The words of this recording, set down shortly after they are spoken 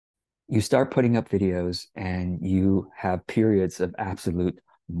you start putting up videos and you have periods of absolute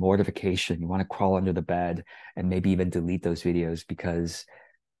mortification. You want to crawl under the bed and maybe even delete those videos because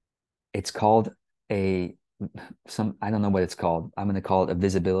it's called a I don't know what it's called. I'm going to call it a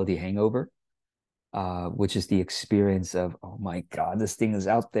visibility hangover, which is the experience of, oh my God, this thing is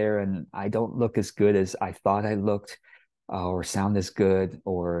out there and I don't look as good as I thought I looked, or sound as good,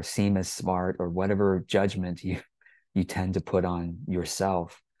 or seem as smart, or whatever judgment you tend to put on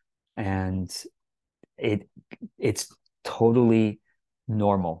yourself. And it it's totally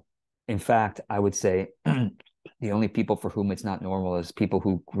normal. In fact, I would say the only people for whom it's not normal is people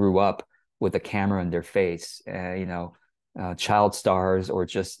who grew up with a camera in their face, child stars, or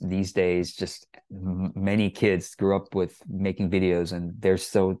just these days, just many kids grew up with making videos and they're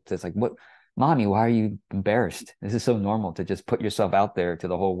so, it's like, what, mommy, why are you embarrassed? This is so normal to just put yourself out there to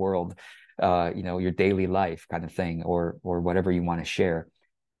the whole world, your daily life kind of thing, or whatever you want to share.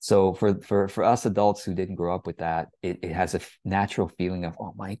 So for us adults who didn't grow up with that, it has a natural feeling of,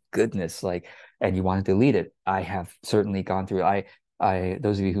 oh my goodness, like, and you want to delete it. I have certainly gone through. I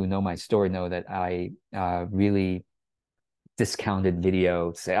those of you who know my story know that I really discounted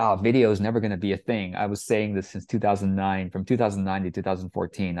video. Say, oh, video is never going to be a thing. I was saying this since 2009, from 2009 to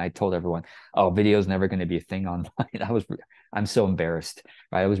 2014. I told everyone, oh, video is never going to be a thing online. I'm so embarrassed,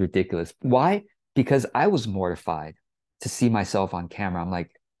 right? It was ridiculous. Why? Because I was mortified to see myself on camera. I'm like,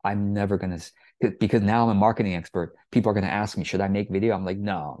 I'm never going to, because now I'm a marketing expert. People are going to ask me, should I make video? I'm like,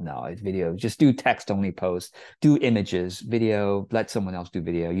 no, it's video. Just do text only posts, do images, video, let someone else do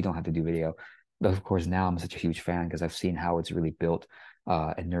video. You don't have to do video. But of course, now I'm such a huge fan because I've seen how it's really built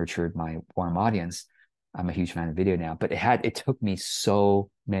and nurtured my warm audience. I'm a huge fan of video now, but it took me so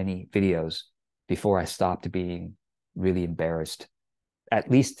many videos before I stopped being really embarrassed.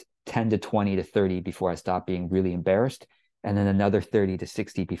 At least 10 to 20 to 30 before I stopped being really embarrassed, and then another 30 to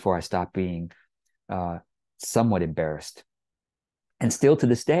 60 before I stopped being uh, somewhat embarrassed. And still to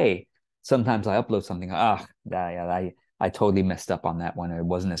this day, sometimes I upload something, I totally messed up on that one. It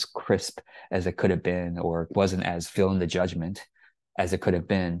wasn't as crisp as it could have been, or it wasn't as fill in the judgment as it could have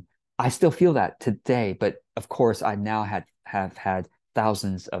been. I still feel that today, but of course, I now have had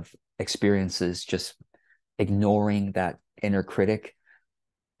thousands of experiences just ignoring that inner critic.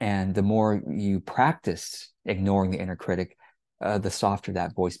 And the more you practice ignoring the inner critic, the softer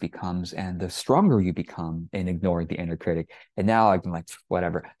that voice becomes and the stronger you become in ignoring the inner critic. And now I'm like,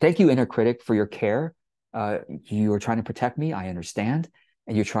 whatever. Thank you, inner critic, for your care. You are trying to protect me. I understand.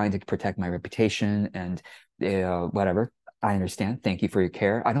 And you're trying to protect my reputation and whatever. I understand. Thank you for your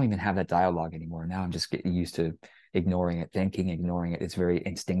care. I don't even have that dialogue anymore. Now I'm just getting used to ignoring it, thinking, ignoring it. It's very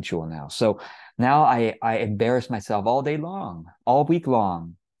instinctual now. So now I embarrass myself all day long, all week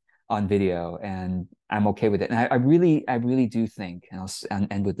long on video, and I'm okay with it. And I really do think, and I'll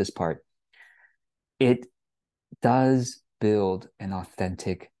end with this part, it does build an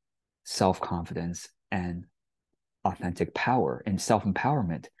authentic self-confidence and authentic power and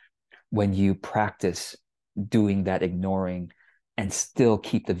self-empowerment when you practice doing that ignoring and still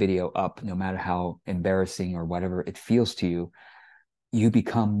keep the video up, no matter how embarrassing or whatever it feels to you. You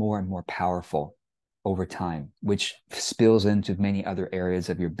become more and more powerful over time, which spills into many other areas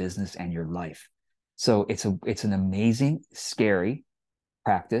of your business and your life. So it's an amazing, scary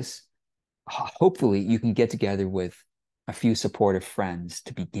practice. Hopefully you can get together with a few supportive friends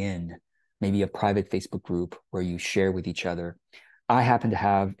to begin, maybe a private Facebook group where you share with each other. I happen to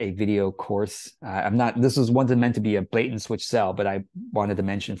have a video course. I'm not, this was once meant to be a blatant switch sell, but I wanted to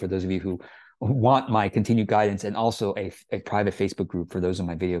mention for those of you who want my continued guidance, and also a private Facebook group for those in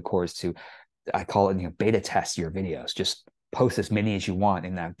my video course to, I call it, beta test your videos. Just post as many as you want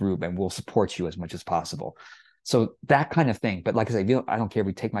in that group and we'll support you as much as possible. So that kind of thing. But like I said, I don't care if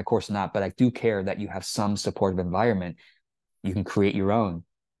you take my course or not, but I do care that you have some supportive environment. You can create your own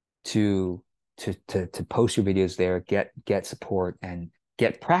to to post your videos there, get support and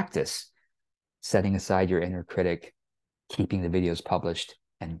get practice setting aside your inner critic, keeping the videos published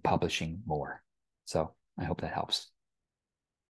and publishing more. So I hope that helps.